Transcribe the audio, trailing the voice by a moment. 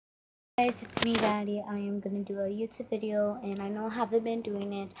Guys, it's me, Daddy. I am gonna do a YouTube video, and I know I haven't been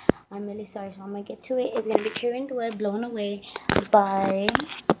doing it. I'm really sorry, so I'm gonna get to it. It's gonna be Carrie Underwood-vlow, blown away by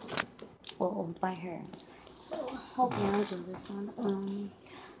her. So hope you enjoy this one.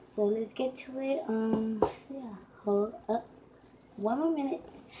 So let's get to it. So yeah, hold up. One more minute.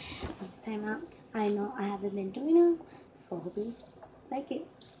 Let's time out. I know I haven't been doing them, so hopefully you like it.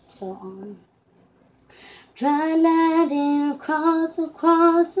 So dry lightning across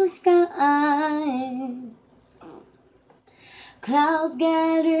the sky. Clouds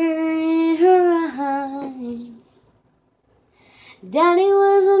gather in her eyes. Daddy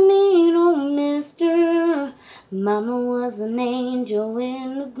was a mean old mister. Mama was an angel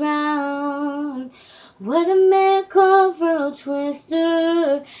in the ground. What a man called for a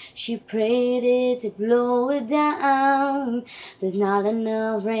twister. She prayed it to blow it down. There's not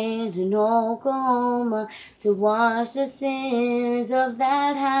enough rain in Oklahoma to wash the sins of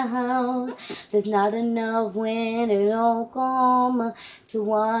that house. There's not enough wind in Oklahoma to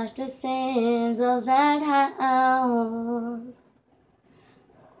wash the sins of that house.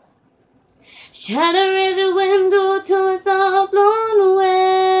 Shatter every window till it's all blown away.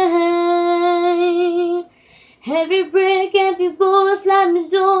 Every brick, every board, slide the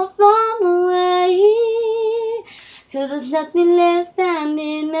door, flown away. Till there's nothing left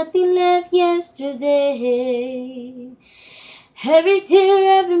standing, nothing left yesterday. Every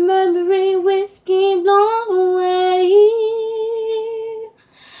tear, every memory, whiskey blown away.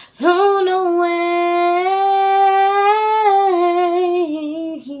 Blown away.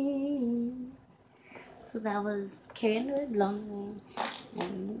 So that was Carrie Underwood-vlow, blown away.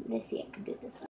 And let's see, I can do this one.